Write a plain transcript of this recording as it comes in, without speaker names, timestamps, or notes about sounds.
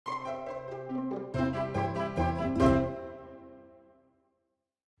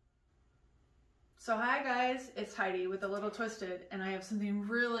So hi guys, it's Heidi with A Little Twisted, and I have something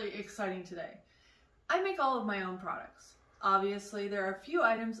really exciting today. I make all of my own products. Obviously, there are a few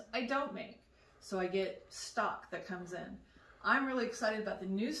items I don't make, so I get stock that comes in. I'm really excited about the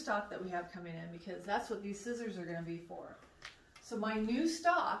new stock that we have coming in because that's what these scissors are going to be for. So my new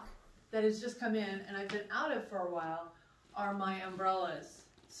stock that has just come in and I've been out of for a while are my umbrellas.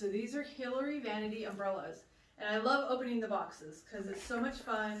 So these are Hillary Vanity umbrellas, and I love opening the boxes because it's so much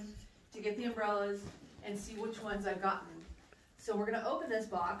fun to get the umbrellas and see which ones I've gotten. So we're going to open this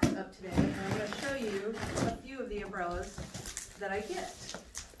box up today, and I'm going to show you a few of the umbrellas that I get.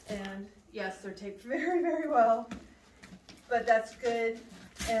 And yes, they're taped very, very well, but that's good.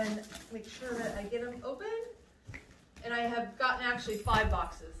 And make sure that I get them open. And I have gotten actually 5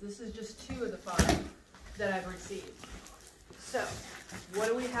 boxes. This is just 2 of the 5 that I've received. So what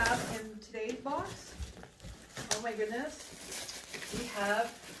do we have in today's box? Oh my goodness. We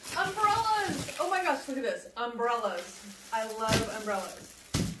have umbrellas! Oh my gosh, look at this. Umbrellas. I love umbrellas.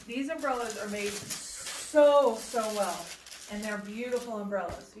 These umbrellas are made so well. And they're beautiful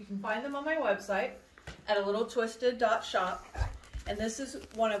umbrellas. You can find them on my website at alitletwisted.shop. And this is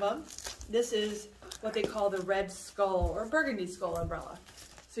one of them. This is what they call the red skull or burgundy skull umbrella.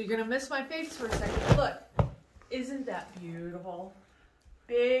 So you're gonna miss my face for a second. Look, isn't that beautiful?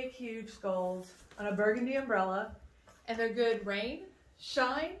 Big, huge skulls on a burgundy umbrella. And they're good rain,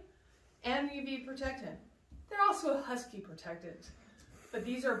 shine, and UV protectant. They're also husky protectant, but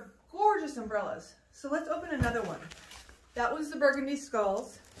these are gorgeous umbrellas. So let's open another one. That was the burgundy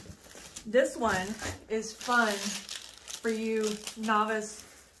skulls. This one is fun for you novice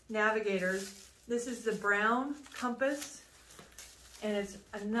navigators. This is the brown compass, and it's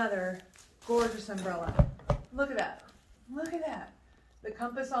another gorgeous umbrella. Look at that. Look at that. The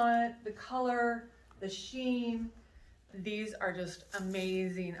compass on it, the color, the sheen. These are just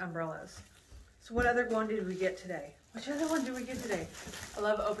amazing umbrellas. So what other one did we get today? Which other one did we get today? I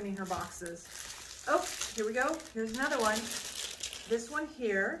love opening her boxes. Oh, here we go. Here's another one. This one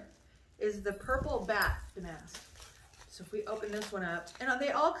here is the purple bat damask. So if we open this one up, and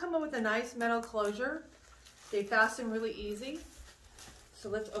they all come with a nice metal closure. They fasten really easy. So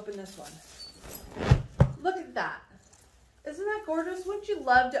let's open this one. Look at that. Isn't that gorgeous? Wouldn't you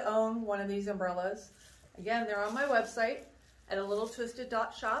love to own one of these umbrellas? Again, they're on my website at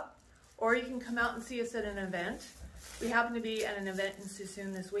alitletwisted.shop, or you can come out and see us at an event. We happen to be at an event in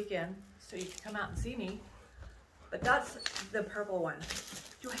Suisun this weekend, so you can come out and see me. But that's the purple one.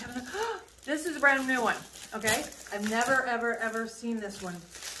 Do I have another? This is a brand new one, okay? I've never, ever seen this one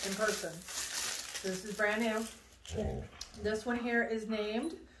in person. So this is brand new. This one here is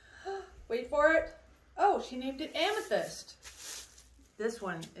named, wait for it. Oh, she named it Amethyst. This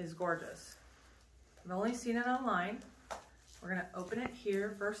one is gorgeous. I've only seen it online. We're gonna open it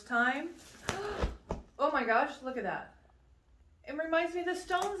here first time. Oh my gosh, look at that. It reminds me of the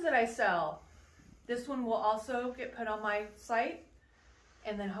stones that I sell. This one will also get put on my site,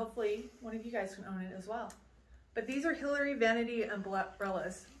 and then hopefully one of you guys can own it as well. But these are Hillary Vanity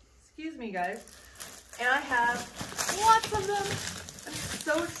umbrellas. Excuse me, guys. And I have lots of them. I'm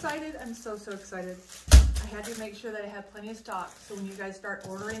so excited. I'm so excited. I had to make sure that I have plenty of stock, so when you guys start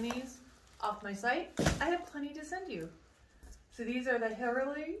ordering these off my site, I have plenty to send you. So these are the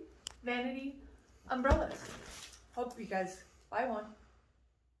Hillary Vanity umbrellas. Hope you guys buy one.